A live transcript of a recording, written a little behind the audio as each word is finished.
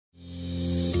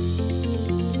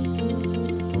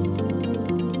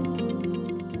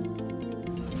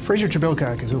Fraser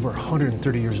Trebilcock is over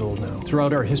 130 years old now.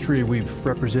 Throughout our history, we've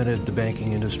represented the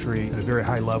banking industry at a very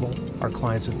high level. Our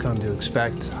clients have come to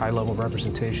expect high-level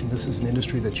representation. This is an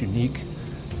industry that's unique,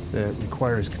 that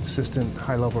requires consistent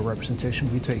high-level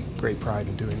representation. We take great pride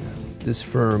in doing that. This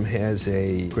firm has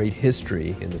a great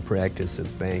history in the practice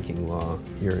of banking law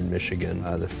here in Michigan.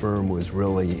 The firm was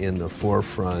really in the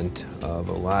forefront of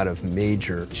a lot of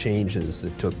major changes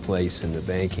that took place in the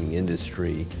banking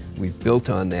industry. We've built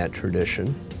on that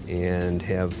tradition and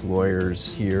have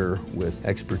lawyers here with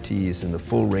expertise in the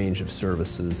full range of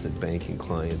services that banking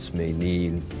clients may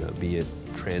need, be it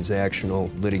transactional,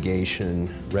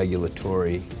 litigation,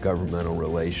 regulatory, governmental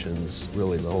relations,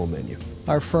 really the whole menu.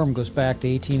 Our firm goes back to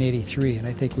 1883, and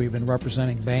I think we've been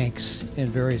representing banks in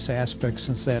various aspects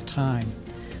since that time.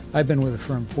 I've been with the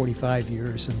firm 45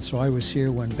 years, and so I was here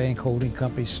when bank holding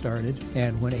companies started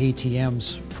and when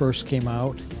ATMs first came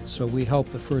out. So we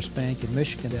helped the first bank in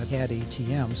Michigan that had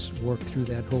ATMs work through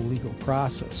that whole legal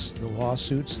process. The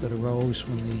lawsuits that arose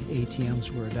when the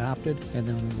ATMs were adopted, and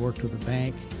then we worked with the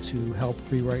bank to help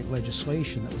rewrite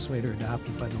legislation that was later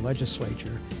adopted by the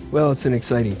legislature. Well, it's an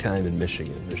exciting time in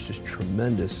Michigan. There's just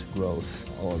tremendous growth.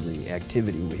 All of the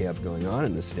activity we have going on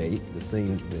in the state, the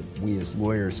thing that we as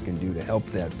lawyers can do to help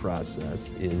that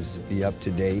process is be up to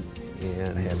date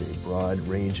and have a broad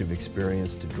range of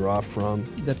experience to draw from.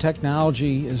 The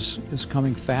technology is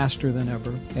coming faster than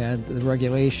ever, and the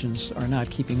regulations are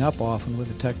not keeping up often with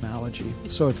the technology.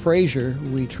 So at Fraser,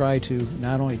 we try to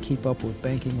not only keep up with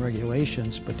banking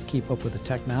regulations, but to keep up with the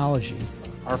technology.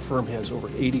 Our firm has over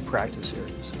 80 practice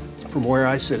areas. From where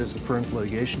I sit as the firm's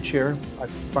litigation chair, I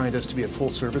find us to be a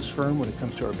full-service firm when it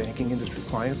comes to our banking industry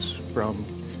clients, from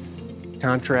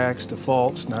contracts,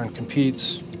 defaults,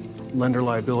 non-competes, lender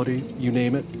liability, you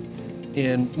name it.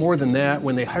 And more than that,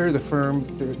 when they hire the firm,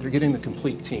 they're getting the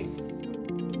complete team.